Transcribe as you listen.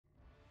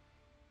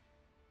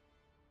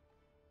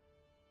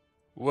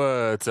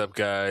What's up,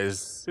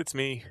 guys? It's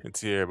me.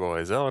 It's your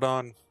boy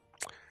Zeldon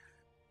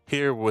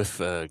here with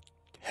a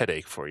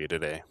headache for you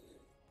today.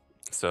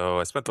 So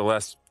I spent the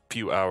last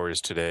few hours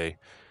today,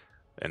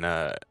 and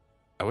I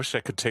wish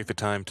I could take the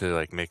time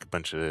to make a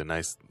bunch of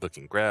nice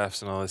looking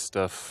graphs and all this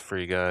stuff for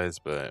you guys,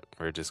 but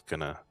we're just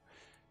gonna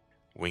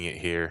wing it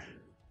here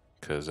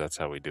because that's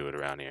how we do it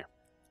around here.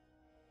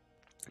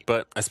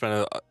 But I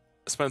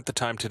spent the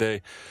time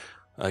today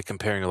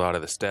comparing a lot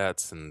of the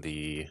stats and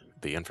the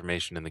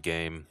information in the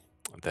game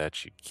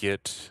that you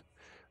get.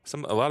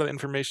 A lot of the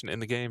information in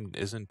the game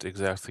isn't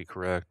exactly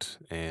correct,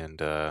 and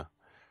I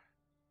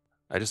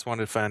just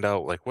wanted to find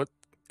out what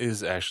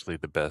is actually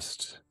the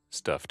best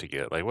stuff to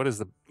get. What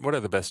are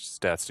the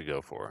best stats to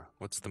go for?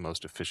 What's the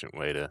most efficient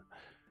way to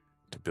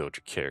build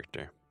your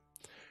character?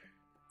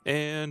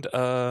 And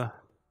I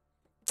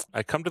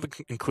come to the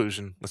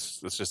conclusion.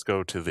 Let's just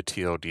go to the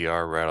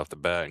TLDR right off the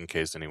bat in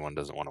case anyone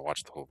doesn't want to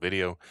watch the whole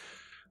video.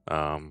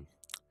 Um,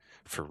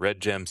 for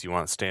red gems, you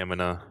want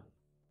stamina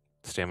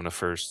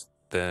first,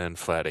 then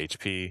flat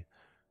HP,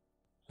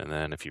 and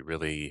then if you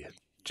really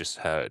just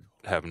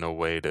have no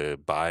way to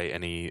buy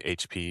any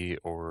HP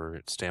or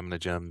stamina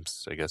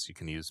gems, I guess you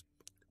can use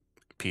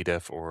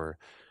PDEF or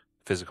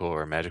physical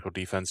or magical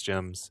defense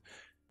gems,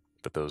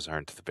 but those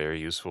aren't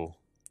very useful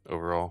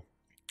overall.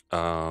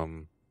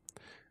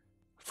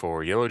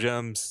 For yellow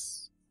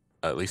gems,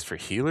 at least for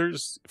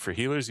healers,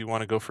 you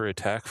want to go for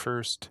attack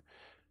first.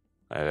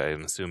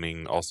 I'm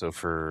assuming also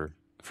for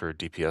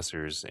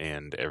DPSers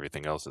and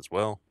everything else as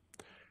well.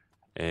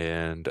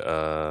 And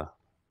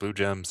blue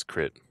gems,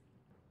 crit,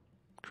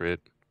 crit,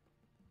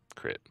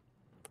 crit.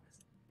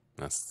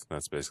 That's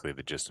basically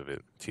the gist of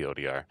it,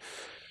 TLDR.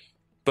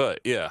 But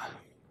yeah,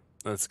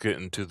 let's get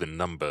into the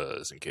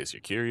numbers in case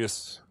you're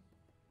curious.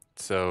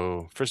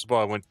 So first of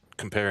all, I went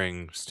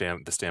comparing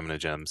the stamina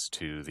gems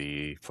to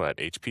the flat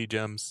HP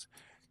gems.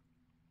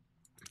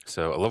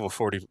 So a level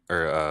 40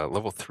 or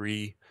level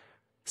 3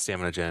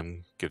 stamina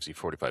gem gives you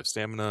 45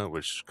 stamina,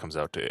 which comes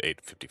out to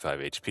 855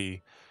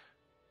 HP.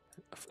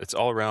 It's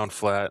all around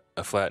flat,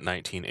 a flat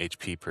 19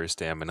 HP per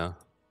stamina.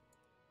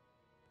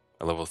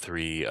 A level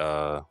 3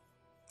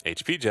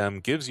 HP gem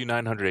gives you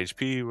 900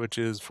 HP, which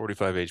is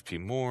 45 HP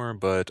more,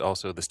 but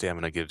also the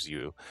stamina gives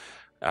you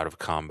out of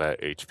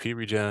combat HP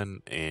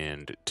regen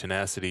and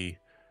tenacity.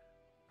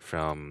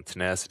 From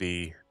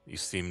tenacity, you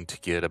seem to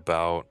get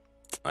about,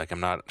 I'm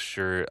not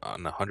sure on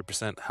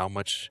 100% how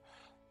much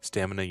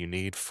stamina you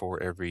need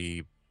for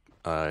every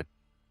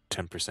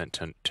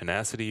 10%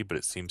 tenacity, but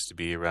it seems to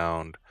be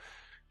around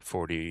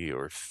 40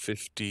 or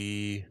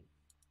 50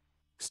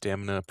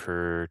 stamina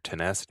per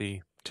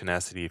tenacity.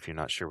 Tenacity, if you're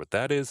not sure what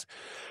that is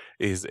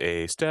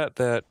a stat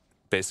that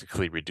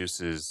basically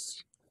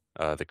reduces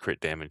the crit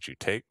damage you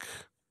take.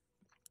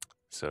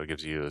 So it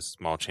gives you a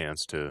small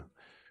chance to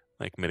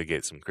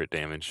mitigate some crit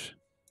damage,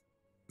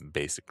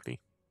 basically.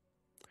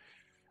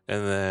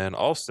 And then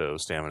also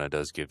stamina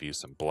does give you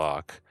some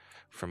block.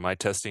 From my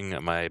testing,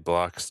 my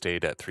block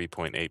stayed at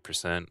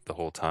 3.8% the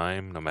whole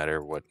time, no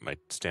matter what my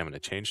stamina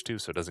changed to,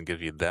 so it doesn't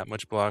give you that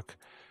much block.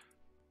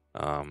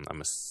 I'm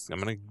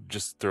gonna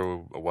just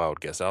throw a wild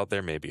guess out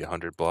there. Maybe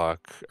 100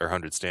 block or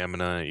 100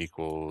 stamina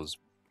equals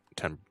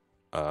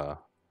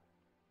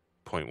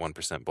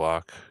 10.1%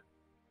 block.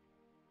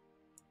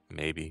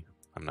 Maybe,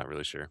 I'm not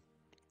really sure.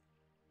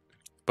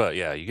 But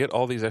yeah, you get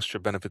all these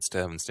extra benefits to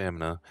having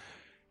stamina,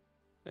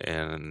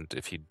 and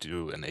if you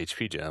do an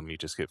HP gem, you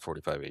just get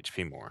 45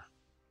 HP more.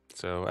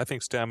 So I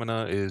think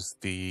stamina is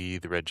the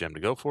red gem to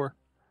go for.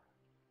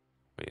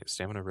 Wait,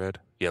 stamina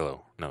red?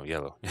 Yellow. No,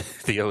 yellow.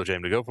 The yellow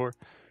gem to go for.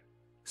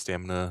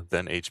 Stamina,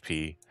 then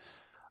HP.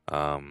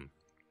 Now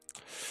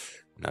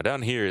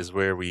down here is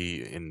where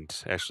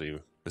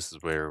this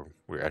is where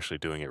we're actually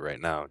doing it right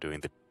now,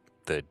 doing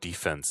the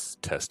defense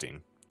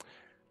testing.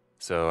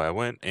 So I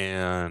went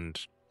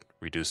and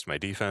reduced my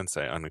defense.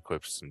 I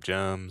unequipped some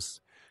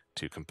gems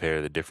to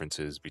compare the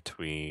differences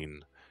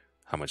between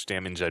how much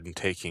damage I've been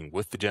taking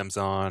with the gems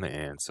on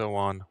and so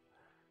on.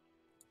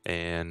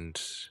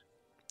 And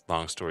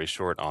long story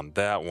short on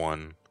that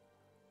one,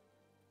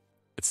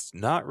 it's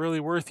not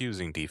really worth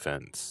using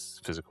defense,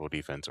 physical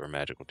defense or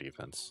magical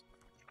defense.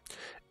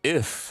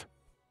 If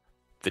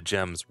the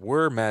gems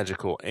were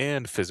magical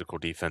and physical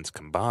defense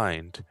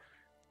combined,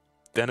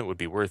 then it would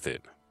be worth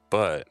it.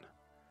 But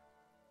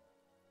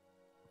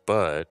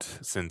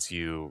since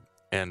you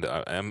and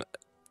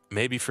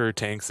maybe for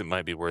tanks it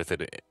might be worth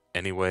it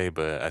anyway,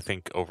 but I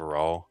think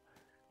overall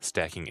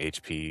stacking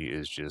HP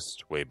is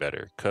just way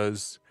better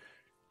because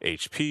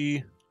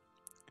HP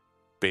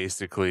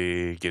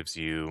basically gives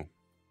you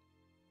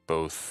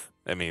both.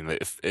 I mean,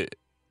 it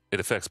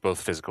affects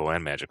both physical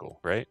and magical,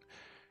 right?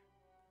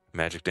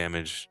 Magic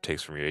damage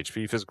takes from your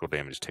HP, physical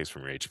damage takes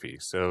from your HP.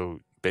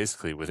 So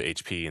basically with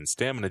HP and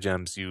stamina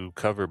gems, you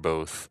cover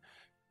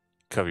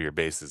your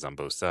bases on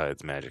both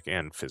sides, magic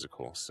and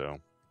physical. So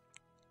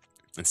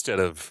instead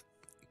of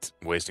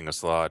wasting a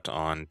slot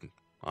on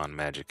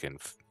magic and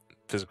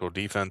physical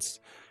defense,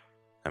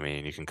 I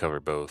mean, you can cover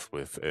both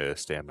with a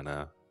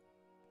stamina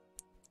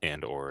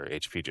and or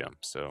HP gem.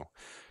 So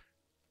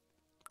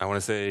I want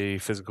to say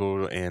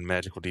physical and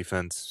magical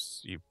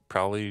defense you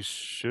probably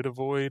should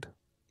avoid.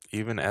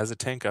 Even as a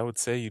tank, I would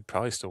say you'd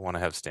probably still want to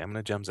have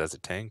stamina gems as a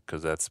tank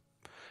because that's,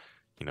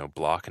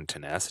 block and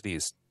tenacity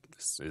is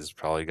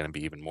probably going to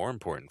be even more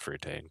important for a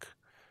tank.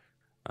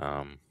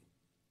 Um,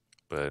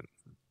 but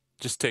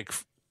just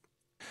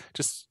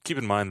just keep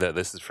in mind that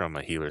this is from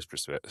a healer's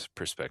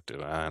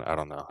perspective. I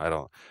don't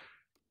know.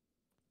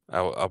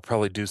 I'll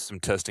probably do some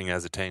testing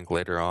as a tank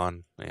later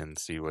on and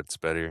see what's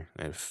better.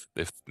 If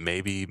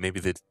maybe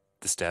the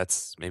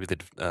stats, maybe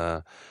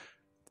the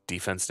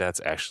defense stats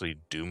actually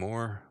do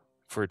more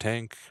for a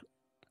tank.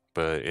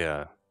 But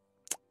yeah.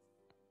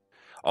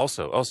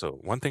 Also,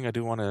 one thing I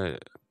do want to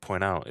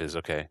point out is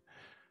okay.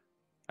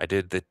 I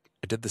did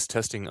this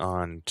testing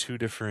on two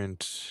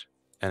different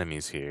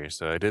enemies here.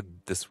 So I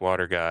did this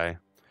water guy,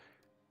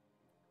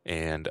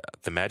 and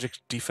the magic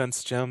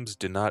defense gems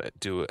did not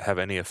have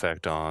any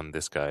effect on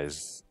this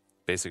guy's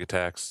basic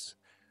attacks.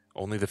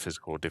 Only the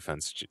physical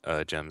defense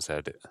gems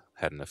had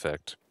an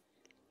effect.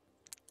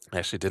 I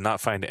actually did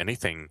not find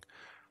anything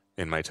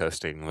in my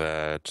testing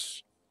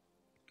that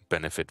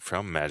benefit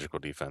from magical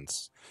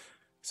defense.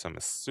 So I'm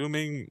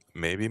assuming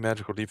maybe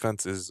magical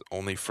defense is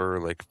only for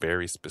like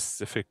very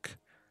specific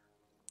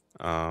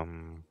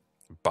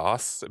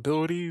boss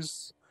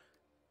abilities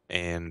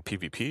and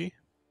PvP.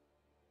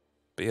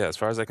 But yeah, as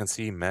far as I can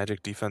see,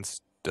 magic defense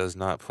does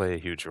not play a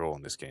huge role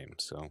in this game.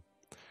 So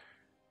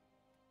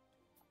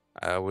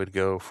I would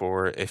go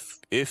for,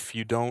 if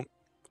you don't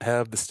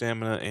have the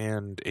stamina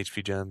and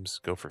HP gems,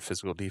 go for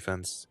physical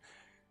defense.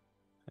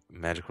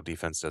 Magical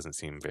defense doesn't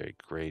seem very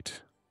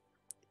great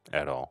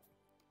at all,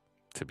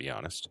 to be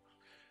honest.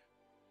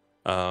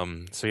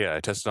 So yeah, I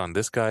tested on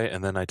this guy,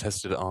 and then I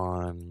tested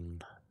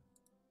on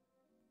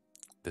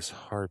this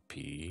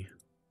harpy.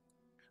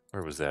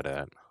 Where was that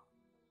at?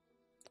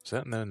 Was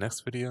that in the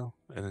next video?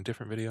 In a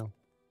different video?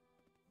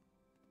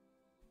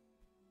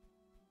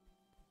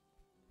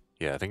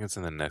 Yeah, I think it's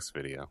in the next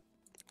video.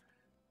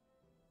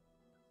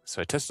 So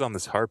I tested on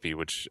this harpy,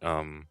 which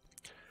I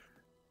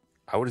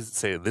would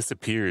say this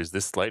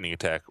lightning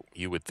attack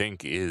you would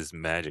think is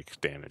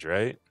magic damage,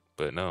 right?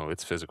 But no,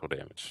 it's physical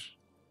damage.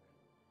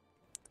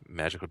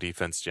 Magical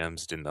defense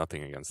gems did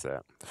nothing against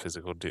that. The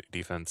physical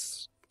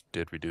defense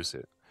did reduce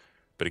it.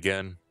 But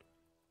again,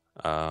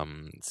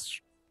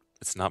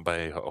 it's not by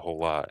a whole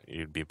lot.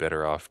 You'd be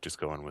better off just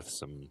going with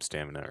some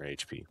stamina or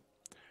HP.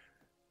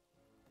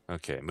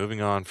 Okay,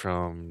 moving on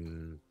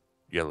from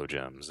yellow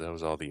gems. That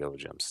was all the yellow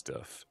gem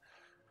stuff.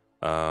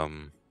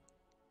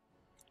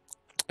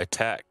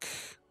 Attack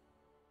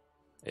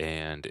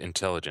and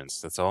intelligence.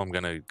 That's all I'm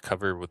gonna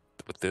cover with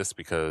this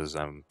because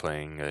I'm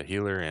playing a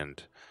healer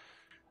and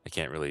I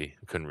couldn't really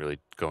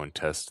go and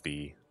test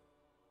the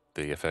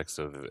effects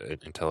of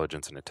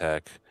intelligence and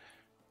attack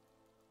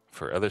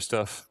for other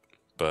stuff.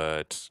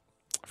 But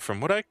from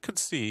what I could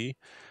see,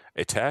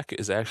 attack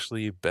is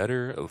actually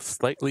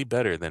slightly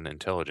better than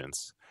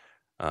intelligence.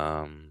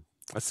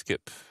 Let's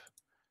skip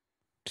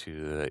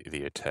to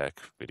the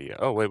attack video.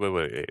 Oh,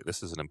 wait.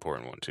 This is an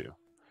important one too.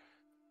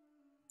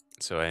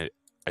 So I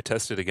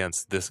tested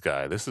against this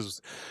guy. This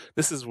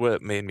is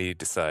what made me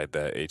decide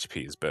that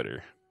HP is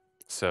better.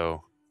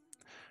 So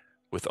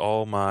with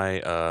all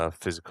my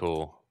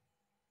physical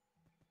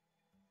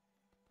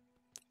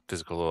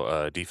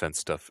defense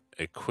stuff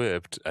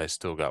equipped, I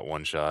still got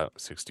one shot,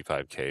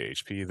 65k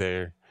HP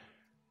there.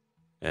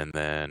 And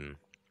then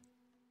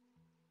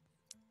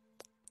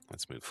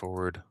let's move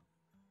forward.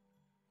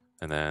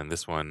 And then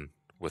this one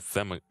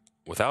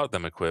without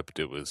them equipped,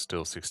 it was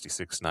still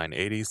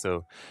 66,980.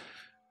 So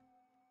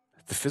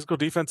the physical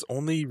defense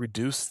only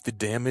reduced the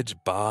damage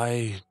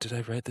by, did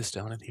I write this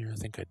down in here? I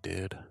think I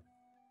did.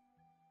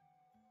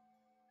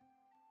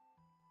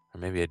 Or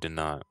maybe I did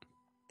not.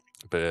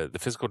 But the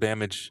physical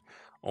damage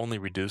only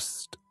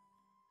reduced,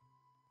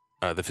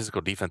 the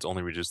physical defense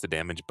only reduced the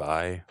damage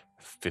by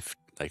 50.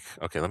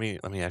 Okay, let me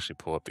actually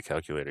pull up the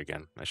calculator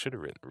again. I should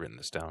have written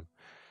this down.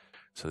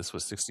 So this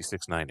was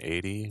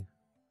 66,980,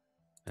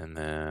 and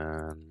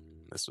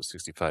then this was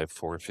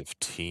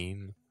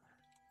 65,415.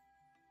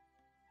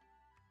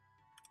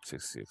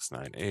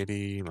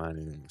 66,980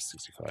 minus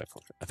 65.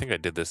 I think I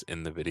did this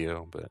in the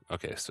video, but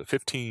okay. So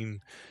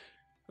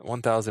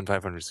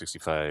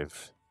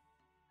 1,565,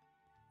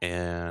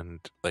 and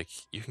like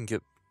you can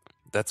get.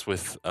 That's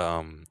with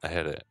I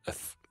had a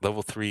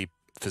level 3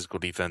 physical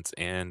defense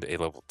and a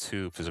level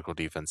 2 physical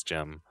defense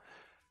gem,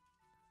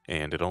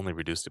 and it only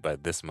reduced it by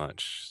this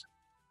much.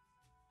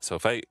 So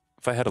if I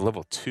had a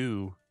level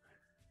 2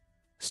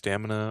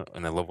 stamina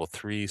and a level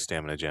 3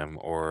 stamina gem,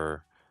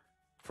 or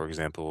for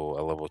example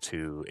a level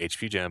 2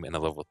 HP gem and a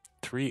level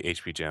 3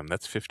 HP gem,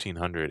 that's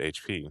 1,500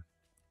 HP.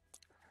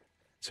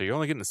 So you're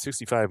only getting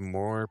 65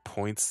 more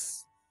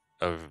points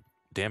of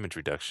damage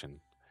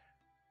reduction,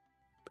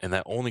 and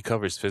that only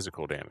covers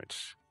physical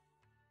damage.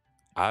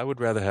 I would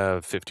rather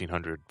have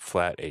 1,500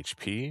 flat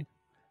HP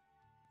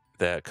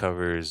that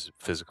covers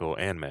physical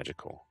and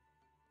magical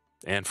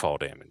and fall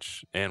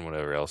damage and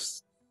whatever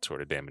else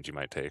sort of damage you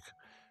might take.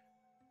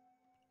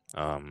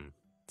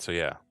 So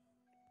yeah,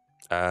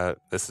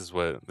 This is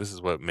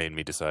what made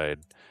me decide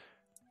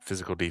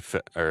physical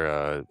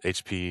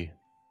HP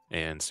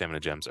and stamina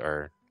gems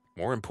are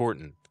more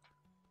important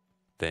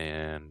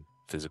than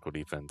physical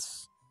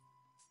defense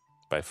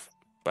by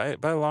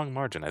a long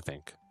margin, I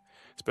think.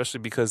 Especially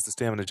because the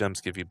stamina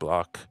gems give you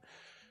block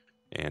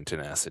and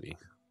tenacity.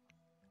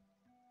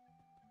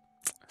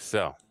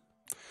 So,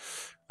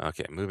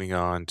 okay, moving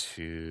on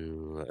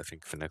to, I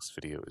think the next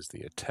video is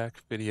the attack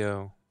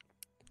video,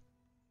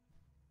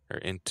 or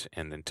int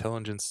and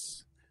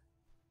intelligence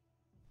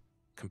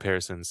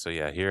comparisons. So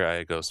yeah, here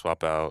I go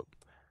swap out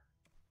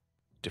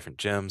different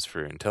gems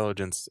for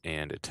intelligence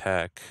and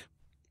attack.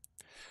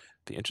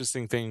 The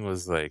interesting thing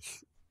was like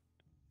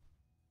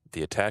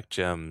the attack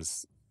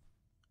gems.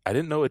 I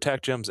didn't know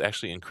attack gems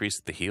actually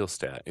increased the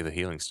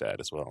healing stat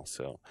as well.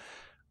 So,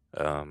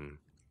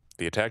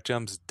 the attack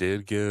gems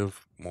did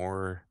give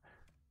more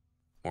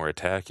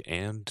attack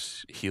and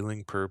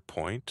healing per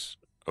point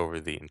over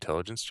the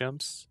intelligence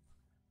gems,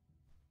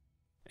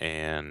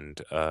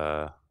 and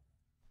the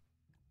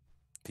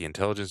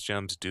intelligence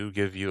gems do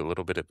give you a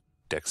little bit of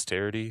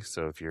dexterity.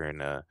 So if you're in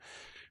a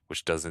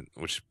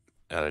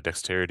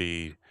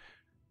dexterity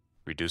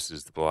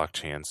reduces the block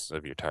chance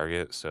of your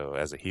target. So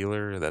as a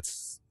healer,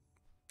 that's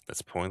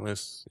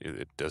pointless.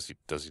 It does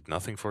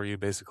nothing for you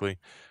basically.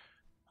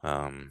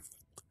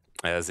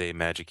 As a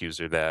magic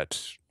user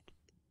that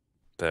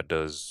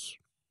does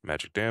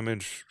magic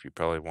damage, you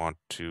probably want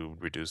to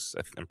reduce.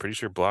 I'm pretty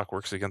sure block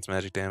works against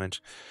magic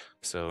damage,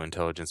 so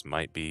intelligence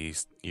might be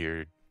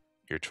your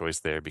choice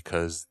there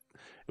because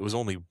it was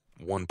only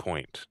 1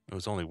 point. It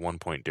was only 1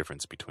 point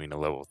difference between a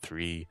level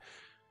 3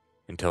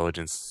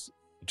 intelligence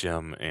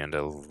gem and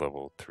a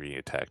level 3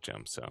 attack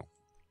gem. So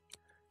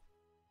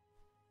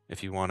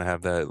if you want to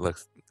have that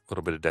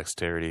little bit of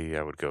dexterity,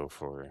 I would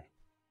probably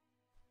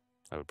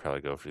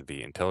go for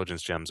the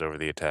intelligence gems over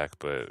the attack,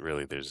 but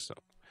really there's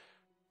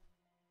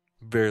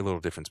very little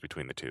difference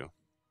between the two.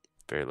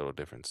 Very little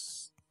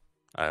difference.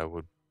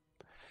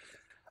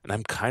 And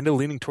I'm kind of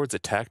leaning towards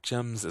attack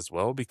gems as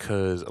well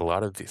because a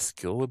lot of the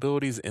skill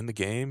abilities in the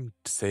game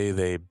say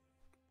they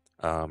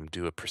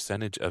do a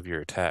percentage of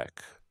your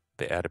attack.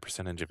 They add a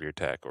percentage of your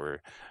attack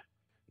or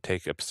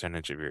take a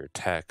percentage of your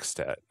attack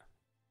stat.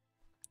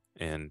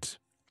 And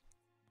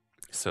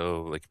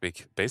so, like,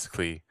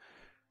 basically,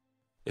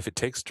 if it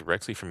takes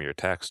directly from your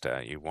attack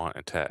stat, you want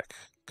attack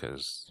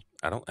because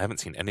I haven't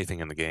seen anything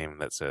in the game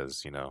that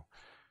says,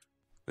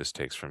 this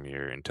takes from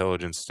your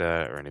intelligence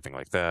stat or anything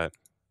like that.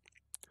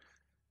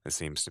 It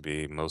seems to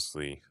be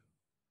mostly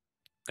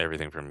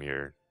everything from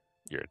your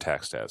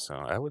attack stat. So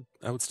I would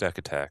stack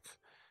attack.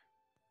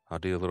 I'll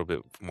do a little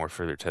bit more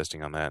further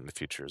testing on that in the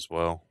future as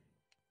well.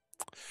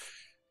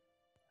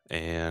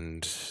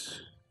 And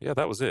yeah,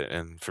 that was it.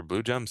 And for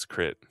blue gems,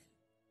 crit.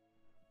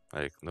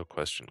 Like, no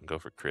question, go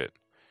for crit.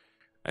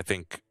 I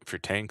think for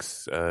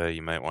tanks,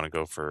 you might want to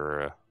go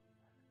for,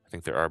 I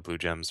think there are blue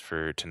gems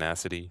for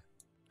tenacity.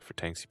 For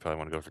tanks, you probably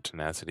want to go for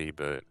tenacity,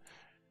 but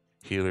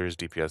healers,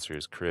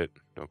 DPSers, crit,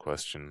 no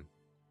question.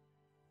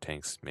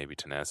 Tanks, maybe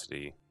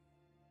tenacity.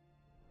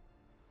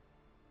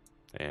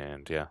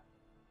 And yeah.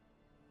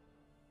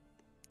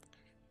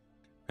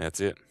 That's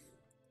it.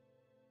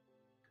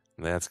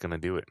 That's gonna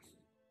do it.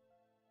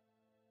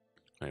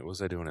 Wait, what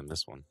was I doing in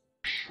this one?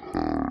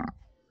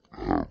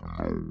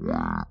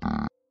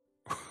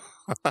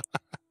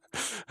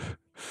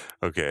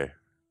 Okay.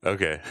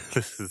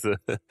 This is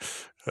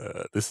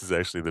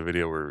actually the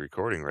video we're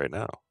recording right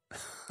now.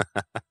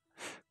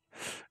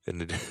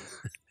 And it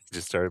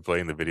just started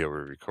playing the video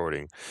we're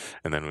recording,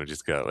 and then we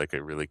just got like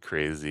a really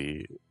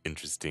crazy,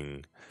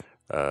 interesting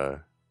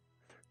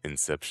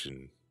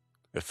Inception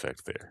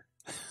effect there.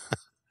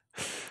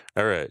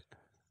 All right.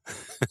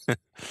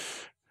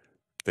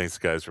 Thanks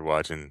guys for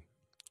watching.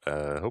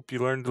 Hope you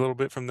learned a little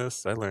bit from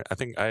this. I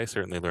think I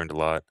certainly learned a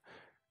lot.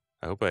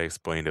 I hope I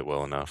explained it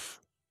well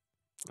enough.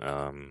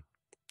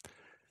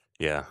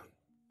 Yeah,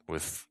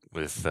 with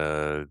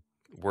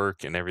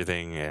work and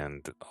everything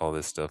and all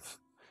this stuff,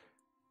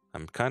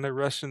 I'm kind of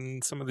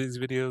rushing some of these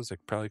videos. I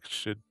probably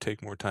should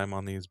take more time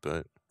on these,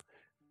 but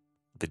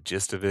the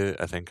gist of it,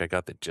 I think I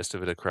got the gist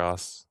of it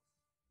across.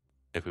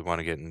 If we want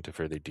to get into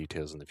further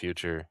details in the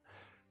future,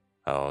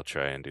 I'll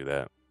try and do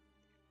that.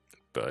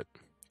 But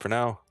for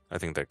now, I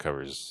think that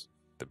covers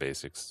the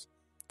basics.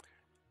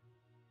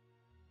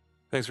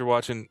 Thanks for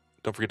watching.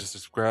 Don't forget to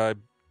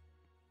subscribe.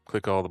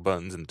 Click all the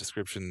buttons in the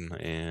description,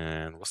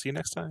 and we'll see you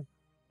next time.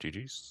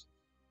 GG's.